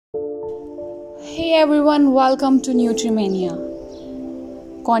Hey everyone, welcome to Nutrimania.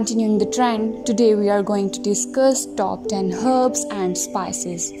 Continuing the trend, today we are going to discuss top 10 herbs and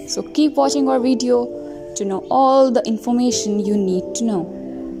spices. So keep watching our video to know all the information you need to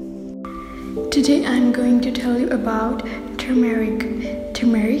know. Today I am going to tell you about turmeric.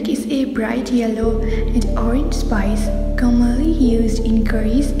 Turmeric is a bright yellow and orange spice commonly used in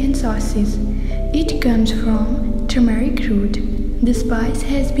curries and sauces. It comes from turmeric root. The spice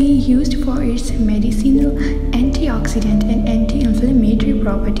has been used for its medicinal, antioxidant and anti-inflammatory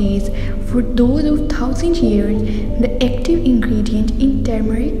properties for those of thousands of years. The active ingredient in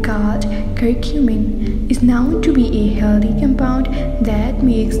turmeric, called curcumin, is known to be a healthy compound that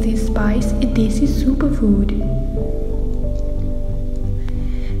makes this spice a desi superfood.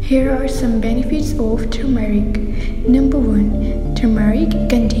 Here are some benefits of turmeric. Number 1. Turmeric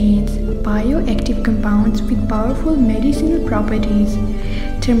contains bioactive compounds with powerful medicinal properties.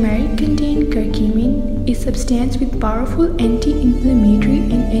 Turmeric contains curcumin, a substance with powerful anti-inflammatory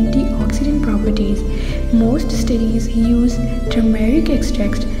and antioxidant properties. Most studies use turmeric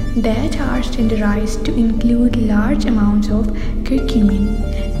extracts that are standardized to include large amounts of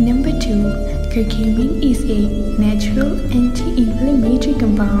curcumin. Number 2. Curcumin is a natural anti-inflammatory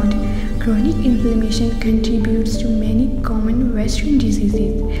compound. Chronic inflammation contributes to many common Western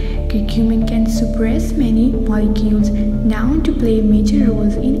diseases. Curcumin can suppress many molecules known to play major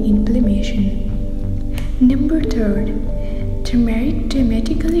roles in inflammation. Number 3. Turmeric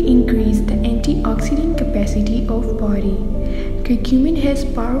dramatically increases the antioxidant capacity of body. Curcumin has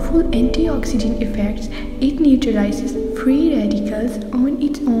powerful antioxidant effects. It neutralizes free radicals on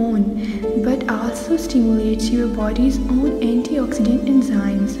its own, but also stimulates your body's own antioxidant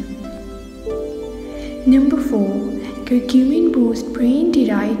enzymes. Number 4. Curcumin boosts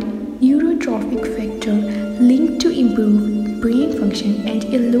brain-derived neurotrophic factor linked to improved brain function and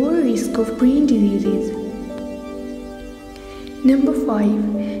a lower risk of brain diseases. Number 5.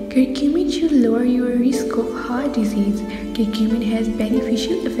 Curcumin should lower your risk of heart disease. Curcumin has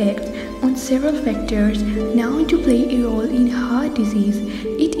beneficial effects on several factors known to play a role in heart disease.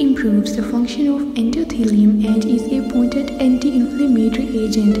 It improves the function of endothelium and is a potent anti-inflammatory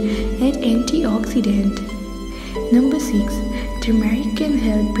agent and antioxidant. Number 6. Turmeric can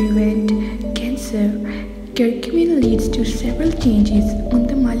help prevent cancer. Curcumin leads to several changes on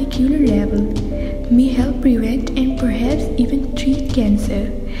the molecular level, may help prevent and perhaps even treat cancer.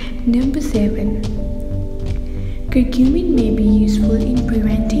 Number 7. Curcumin may be useful in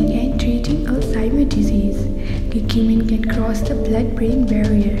preventing and treating Alzheimer's disease. Curcumin can cross the blood-brain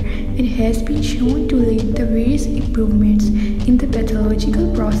barrier and has been shown to lead to various improvements in the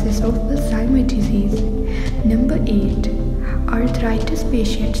pathological process of Alzheimer's disease. Number 8. Arthritis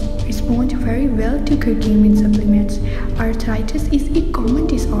patients respond very well to curcumin supplements. Arthritis is a common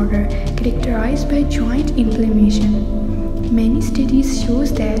disorder characterized by joint inflammation. Many studies show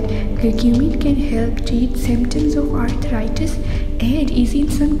that curcumin can help treat symptoms of arthritis and is in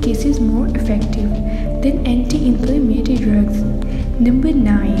some cases more effective than anti-inflammatory drugs. Number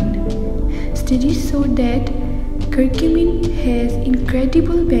 9. Studies show that curcumin has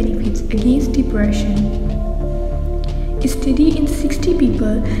incredible benefits against depression. A study in 60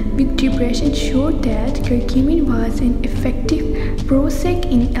 people with depression showed that curcumin was an effective Prozac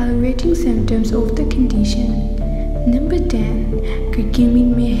in alleviating symptoms of the condition. Number 10.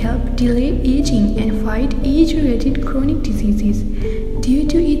 Curcumin may help delay aging and fight age-related chronic diseases. Due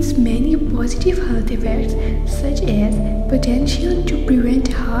to its many positive health effects such as potential to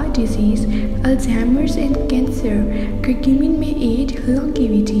prevent heart disease, Alzheimer's and cancer, curcumin may aid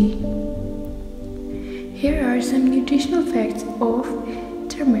longevity. Here are some nutritional facts of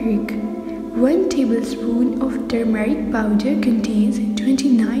turmeric. 1 tablespoon of turmeric powder contains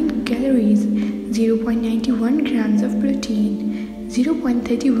 29 calories, 0.91 grams of protein,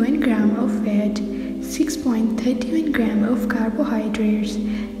 0.31 gram of fat, 6.31 gram of carbohydrates,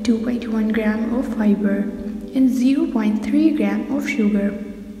 2.1 gram of fiber, and 0.3 gram of sugar.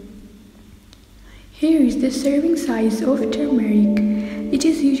 Here is the serving size of turmeric. It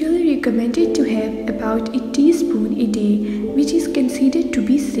is usually recommended to have about a teaspoon a day, which is considered to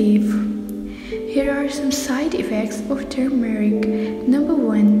be safe. Here are some side effects of turmeric. Number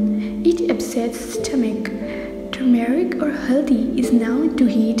 1. It upsets stomach. Turmeric or haldi is known to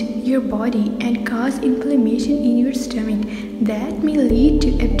heat your body and cause inflammation in your stomach that may lead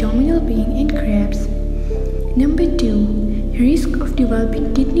to abdominal pain and cramps. Number 2. Risk of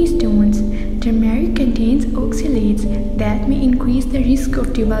developing kidney stones. Turmeric contains oxalates that may increase the risk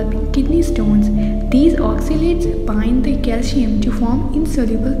of developing kidney stones. These oxalates bind the calcium to form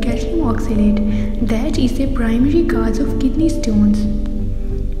insoluble calcium oxalate that is a primary cause of kidney stones.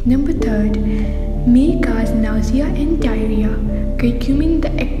 Number 3, may cause nausea and diarrhea. Curcumin,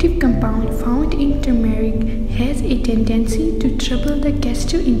 the active compound found in turmeric, has a tendency to trouble the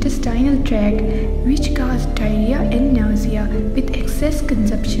gastrointestinal tract, which causes diarrhea and nausea with excess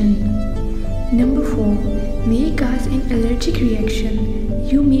consumption. Number 4, may cause an allergic reaction.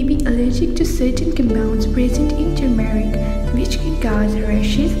 You may be allergic to certain compounds present in turmeric, which can cause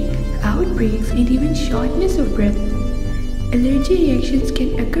rashes, outbreaks, and even shortness of breath. Allergy reactions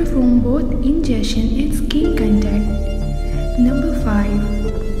can occur from both ingestion and skin contact. Number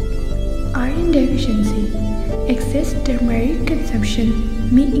 5, iron deficiency. Excess turmeric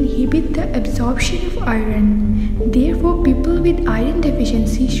consumption may inhibit the absorption of iron. Therefore, people with iron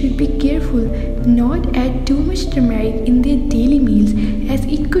deficiency should be careful not add too much turmeric in their daily meals, as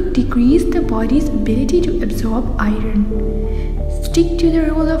it could decrease the body's ability to absorb iron. Stick to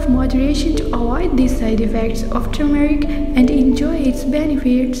the rule of moderation to avoid these side effects of turmeric and enjoy its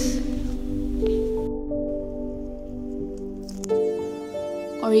benefits.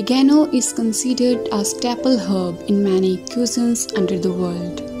 Oregano is considered a staple herb in many cuisines under the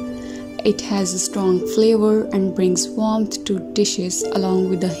world. It has a strong flavor and brings warmth to dishes along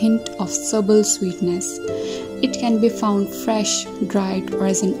with a hint of subtle sweetness. It can be found fresh, dried, or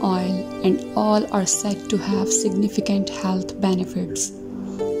as an oil, and all are said to have significant health benefits.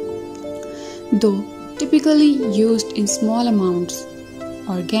 Though typically used in small amounts,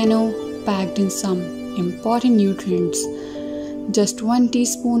 oregano packed in some important nutrients. Just 1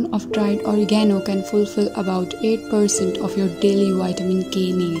 teaspoon of dried oregano can fulfill about 8% of your daily vitamin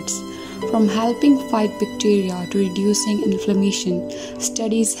K needs. From helping fight bacteria to reducing inflammation,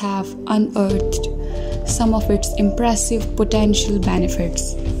 studies have unearthed some of its impressive potential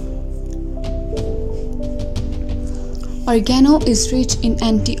benefits. Oregano is rich in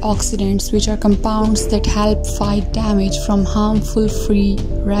antioxidants, which are compounds that help fight damage from harmful free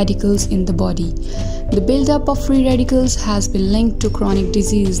radicals in the body. The buildup of free radicals has been linked to chronic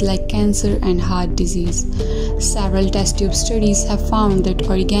disease like cancer and heart disease. Several test tube studies have found that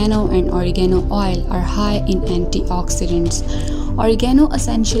oregano and oregano oil are high in antioxidants. Oregano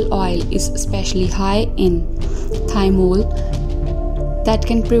essential oil is especially high in thymol that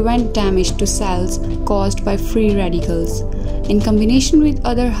can prevent damage to cells caused by free radicals. In combination with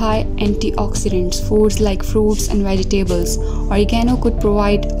other high antioxidants foods like fruits and vegetables, oregano could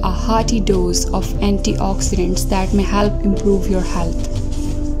provide a hearty dose of antioxidants that may help improve your health.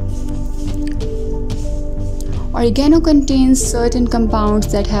 Oregano contains certain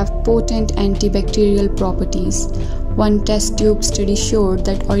compounds that have potent antibacterial properties. One test tube study showed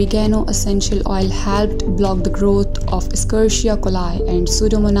that oregano essential oil helped block the growth of Escherichia coli and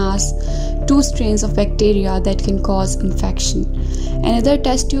Pseudomonas, 2 strains of bacteria that can cause infection. Another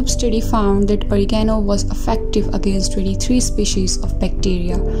test tube study found that oregano was effective against 23 species of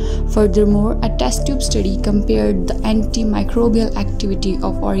bacteria. Furthermore, a test tube study compared the antimicrobial activity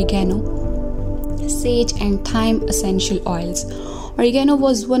of oregano, sage, and thyme essential oils. Oregano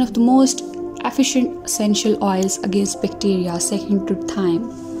was one of the most efficient essential oils against bacteria, second to thyme.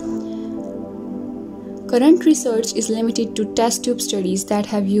 Current research is limited to test tube studies that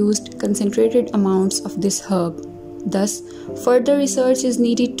have used concentrated amounts of this herb. Thus, further research is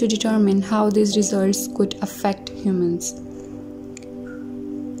needed to determine how these results could affect humans.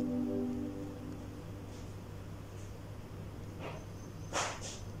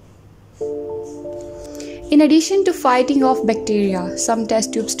 In addition to fighting off bacteria, some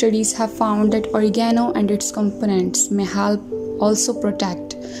test tube studies have found that oregano and its components may help also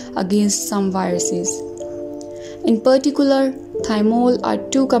protect against some viruses. In particular, thymol are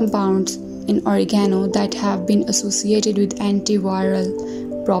 2 compounds in oregano that have been associated with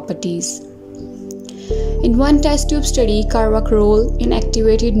antiviral properties. In one test tube study, carvacrol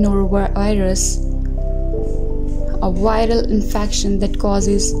inactivated norovirus, a viral infection that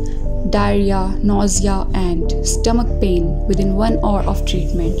causes diarrhea, nausea, and stomach pain within 1 hour of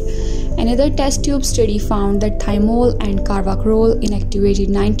treatment. Another test tube study found that thymol and carvacrol inactivated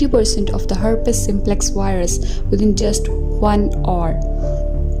 90% of the herpes simplex virus within just 1 hour.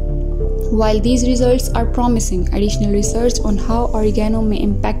 While these results are promising, additional research on how oregano may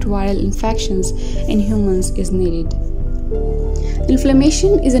impact viral infections in humans is needed.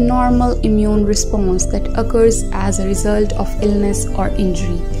 Inflammation is a normal immune response that occurs as a result of illness or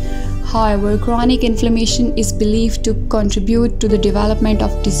injury. However, chronic inflammation is believed to contribute to the development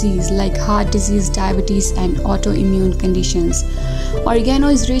of disease like heart disease, diabetes, and autoimmune conditions. Oregano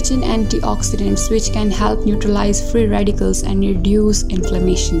is rich in antioxidants which can help neutralize free radicals and reduce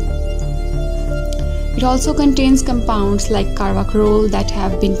inflammation. It also contains compounds like carvacrol that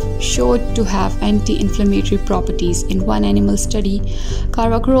have been shown to have anti-inflammatory properties. In one animal study,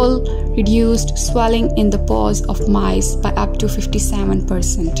 carvacrol reduced swelling in the paws of mice by up to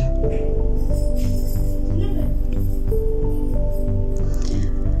 57%.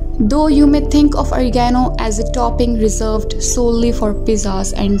 Though you may think of oregano as a topping reserved solely for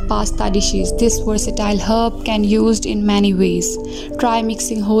pizzas and pasta dishes, this versatile herb can be used in many ways. Try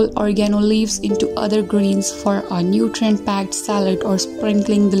mixing whole oregano leaves into other greens for a nutrient-packed salad or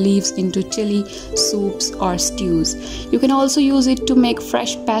sprinkling the leaves into chili, soups or stews. You can also use it to make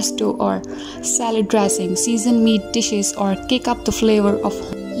fresh pesto or salad dressing, season meat dishes or kick up the flavor of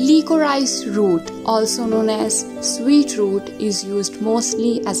licorice root, also known as sweet root, is used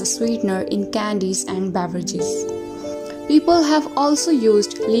mostly as a sweetener in candies and beverages. People have also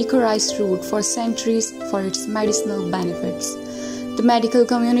used licorice root for centuries for its medicinal benefits. The medical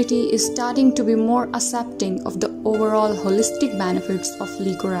community is starting to be more accepting of the overall holistic benefits of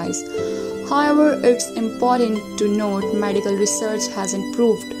licorice. However, it's important to note medical research has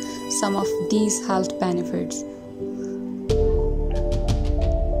improved some of these health benefits.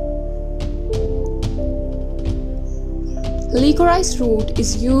 Licorice root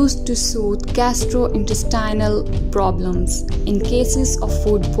is used to soothe gastrointestinal problems. In cases of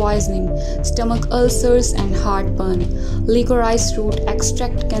food poisoning, stomach ulcers and heartburn, licorice root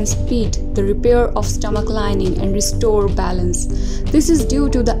extract can speed the repair of stomach lining and restore balance. This is due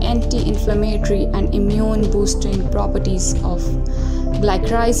to the anti-inflammatory and immune-boosting properties of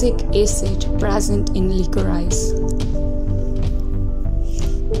glyceric acid present in licorice.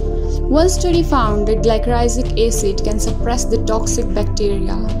 One study found that glyceric acid can suppress the toxic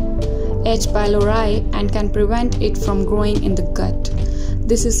bacteria H. pylori and can prevent it from growing in the gut.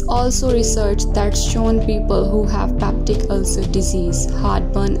 This is also research that's shown people who have peptic ulcer disease,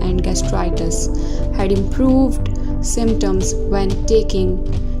 heartburn and gastritis had improved symptoms when taking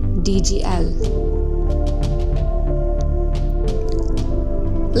DGL.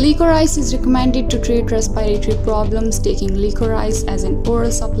 Licorice is recommended to treat respiratory problems. Taking licorice as an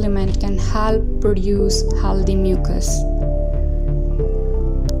oral supplement can help produce healthy mucus.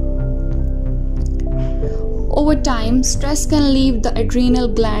 Over time, stress can leave the adrenal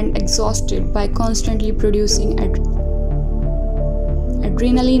gland exhausted by constantly producing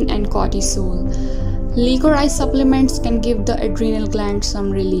adrenaline and cortisol. Licorice supplements can give the adrenal gland some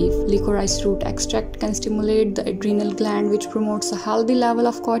relief. Licorice root extract can stimulate the adrenal gland, which promotes a healthy level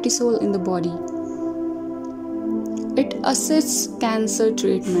of cortisol in the body. It assists cancer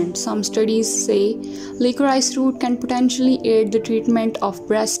treatment. Some studies say licorice root can potentially aid the treatment of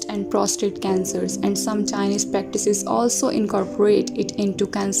breast and prostate cancers, and some Chinese practices also incorporate it into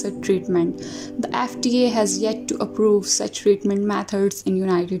cancer treatment. The FDA has yet to approve such treatment methods in the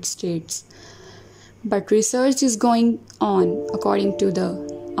United States. But research is going on, according to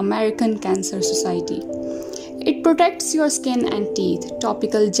the American Cancer Society. It protects your skin and teeth.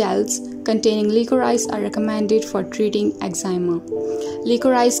 Topical gels containing licorice are recommended for treating eczema.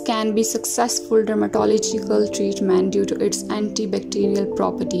 Licorice can be successful dermatological treatment due to its antibacterial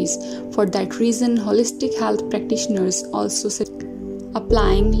properties. For that reason, holistic health practitioners also suggest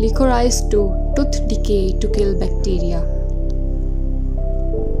applying licorice to tooth decay to kill bacteria.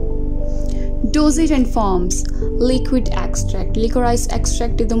 Dosage and forms. Liquid extract. Licorice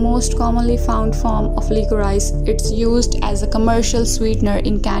extract is the most commonly found form of licorice. It's used as a commercial sweetener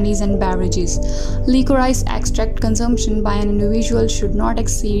in candies and beverages. Licorice extract consumption by an individual should not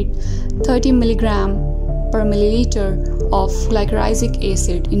exceed 30 mg per milliliter of glyceric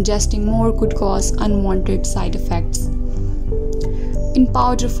acid. Ingesting more could cause unwanted side effects. In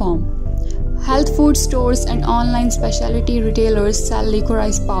powder form. Health food stores and online specialty retailers sell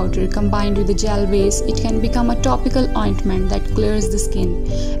licorice powder. Combined with the gel base, it can become a topical ointment that clears the skin.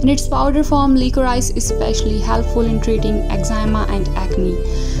 In its powder form, licorice is especially helpful in treating eczema and acne.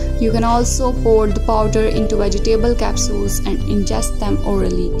 You can also pour the powder into vegetable capsules and ingest them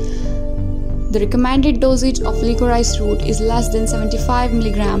orally. The recommended dosage of licorice root is less than 75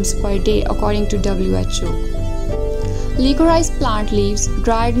 mg per day according to WHO. Licorice plant leaves,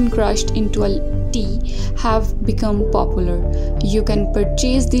 dried and crushed into a tea, have become popular. You can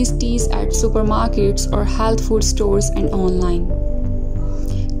purchase these teas at supermarkets or health food stores and online.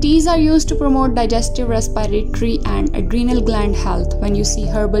 Teas are used to promote digestive, respiratory, and adrenal gland health. When you see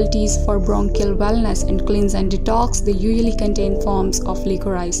herbal teas for bronchial wellness and cleanse and detox, they usually contain forms of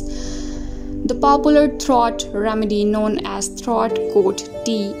licorice. The popular throat remedy known as throat coat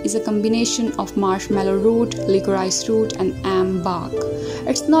tea is a combination of marshmallow root, licorice root, and am bark.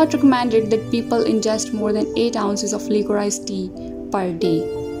 It's not recommended that people ingest more than 8 ounces of licorice tea per day.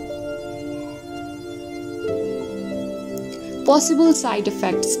 Possible side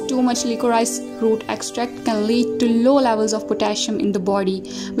effects: too much licorice root extract can lead to low levels of potassium in the body,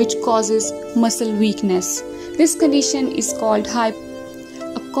 which causes muscle weakness. This condition is called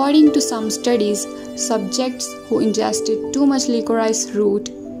hypertension. According to some studies, subjects who ingested too much licorice root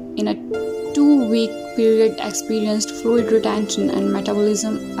in a 2-week period experienced fluid retention and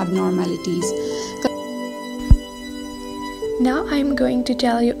metabolism abnormalities. Now I am going to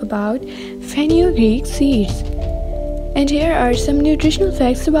tell you about fenugreek seeds. And here are some nutritional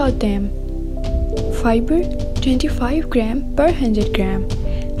facts about them. Fiber 25 gram per 100 gram,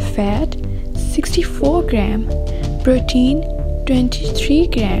 fat 64 gram, protein 23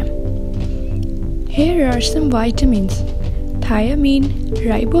 gram. Here are some vitamins: thiamine,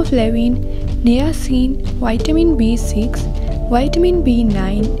 riboflavin, niacin, vitamin B6, vitamin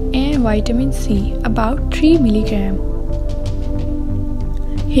B9 and vitamin C, about 3 mg.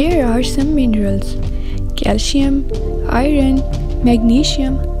 Here are some minerals: calcium, iron,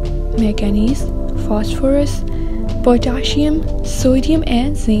 magnesium, manganese, phosphorus, potassium, sodium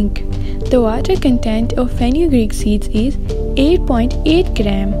and zinc. The water content of fenugreek seeds is 8.8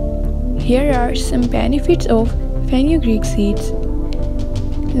 gram. Here are some benefits of fenugreek seeds.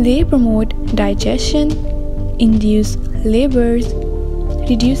 They promote digestion, induce labors,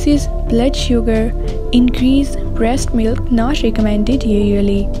 reduces blood sugar, increase breast milk not recommended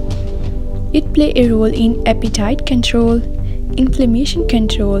usually. It plays a role in appetite control, inflammation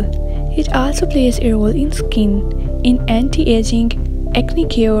control. It also plays a role in skin, in anti-aging, acne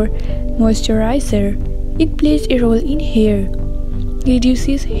cure, moisturizer. It plays a role in hair,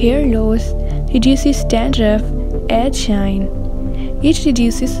 reduces hair loss, reduces dandruff, adds shine. It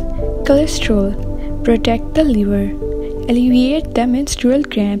reduces cholesterol, protects the liver, alleviates the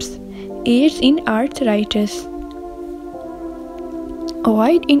menstrual cramps, aids in arthritis.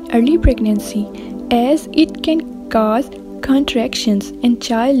 Avoid in early pregnancy, as it can cause contractions and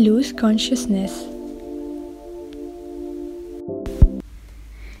child lose consciousness.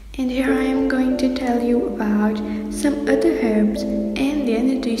 And here I am going to tell you about some other herbs and their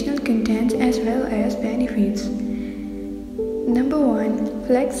nutritional contents as well as benefits. Number 1.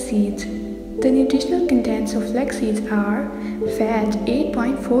 Flax seeds. The nutritional contents of flax seeds are fat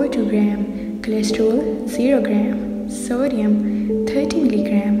 8.42 gram, cholesterol 0 gram, sodium 30 mg,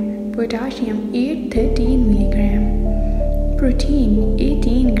 potassium 813 mg, protein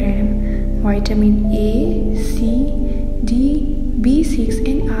 18 gram, vitamin A, C, D, B6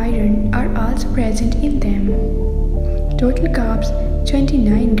 and iron are also present in them. Total carbs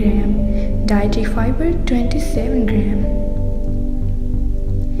 29 gram, dietary fiber 27 gram.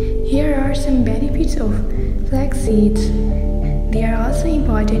 Here are some benefits of flax seeds. They are also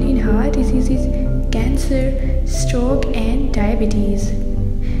important in heart diseases, cancer, stroke and diabetes.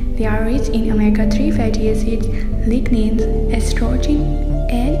 They are rich in omega-3 fatty acids, lignans, estrogen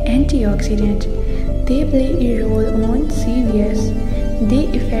and antioxidant. They play a role on CVS. They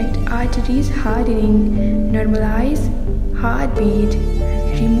affect arteries hardening, normalize heartbeat,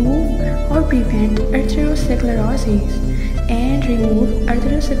 remove or prevent atherosclerosis, and remove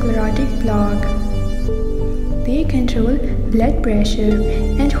atherosclerotic plaque. They control blood pressure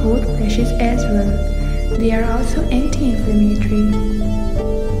and hot flashes as well. They are also anti-inflammatory.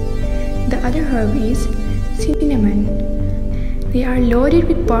 The other herb is cinnamon. They are loaded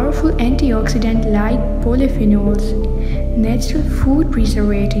with powerful antioxidants like polyphenols, natural food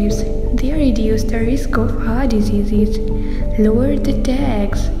preservatives. They reduce the risk of heart diseases, lower the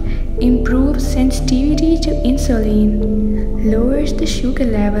tax, improves sensitivity to insulin, lowers the sugar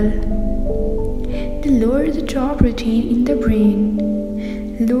level. They lower the tau protein in the brain,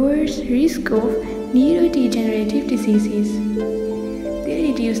 lowers risk of neurodegenerative diseases. They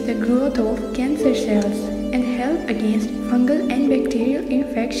reduce the growth of cancer cells and help against fungal and bacterial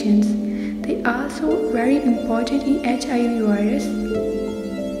infections. They are also very important in HIV virus.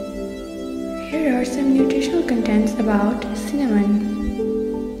 Here are some nutritional contents about cinnamon.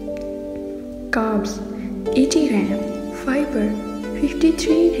 Carbs 80 gram, fiber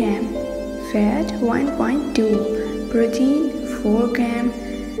 53 gram, fat 1.2, protein 4 gram,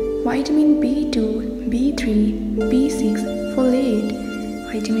 vitamin B2, B3, B6, folate,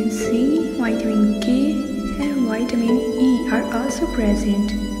 vitamin C, vitamin K and vitamin E are also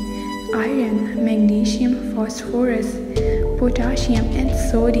present. Iron, magnesium, phosphorus, potassium and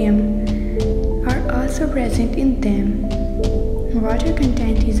sodium are also present in them. Water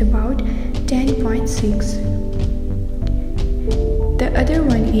content is about 10.6. The other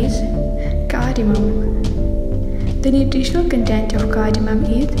one is cardamom. The nutritional content of cardamom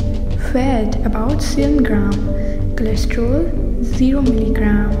is fat about 7 gram, cholesterol 0 mg,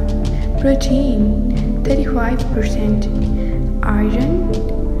 protein 35%, iron,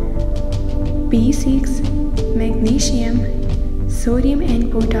 B6, magnesium, sodium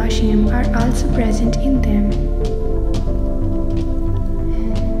and potassium are also present in them.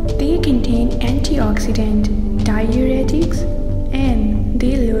 They contain antioxidant, diuretics, and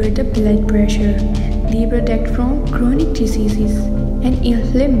they lower the blood pressure. They protect from chronic diseases and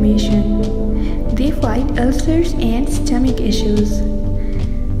inflammation. They fight ulcers and stomach issues.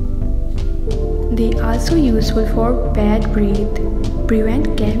 They are also useful for bad breath,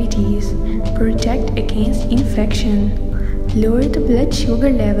 prevent cavities, protect against infection, lower the blood sugar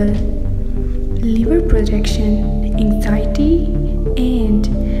level, liver protection, anxiety, and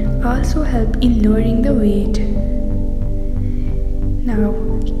also help in lowering the weight. Now,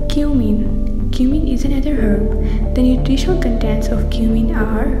 cumin. Cumin is another herb. The nutritional contents of cumin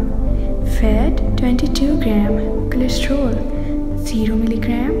are fat 22 gram, cholesterol 0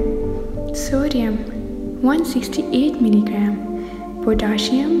 milligram, sodium 168 milligram,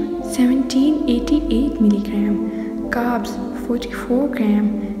 potassium 1788 milligram, carbs 44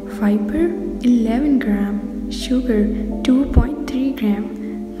 gram, fiber 11 gram, sugar 2.3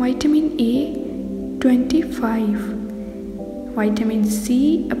 gram, vitamin A 25, vitamin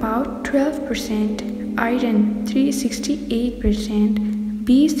C about 12%, iron 368%,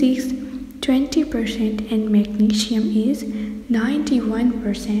 B6 20%, and magnesium is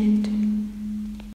 91%.